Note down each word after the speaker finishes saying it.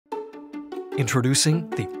Introducing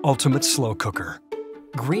the ultimate slow cooker.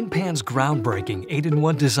 GreenPan's groundbreaking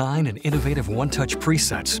 8-in-1 design and innovative one-touch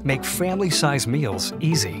presets make family-size meals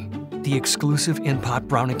easy. The exclusive in-pot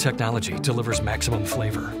browning technology delivers maximum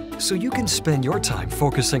flavor, so you can spend your time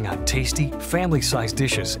focusing on tasty, family-sized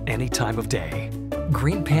dishes any time of day.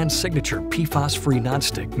 GreenPan's signature PFAS-free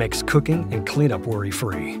nonstick makes cooking and cleanup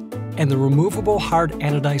worry-free. And the removable hard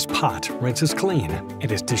anodized pot rinses clean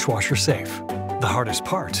and is dishwasher safe. The hardest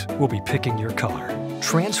part will be picking your color.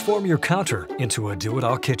 Transform your counter into a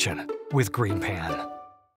do-it-all kitchen with GreenPan.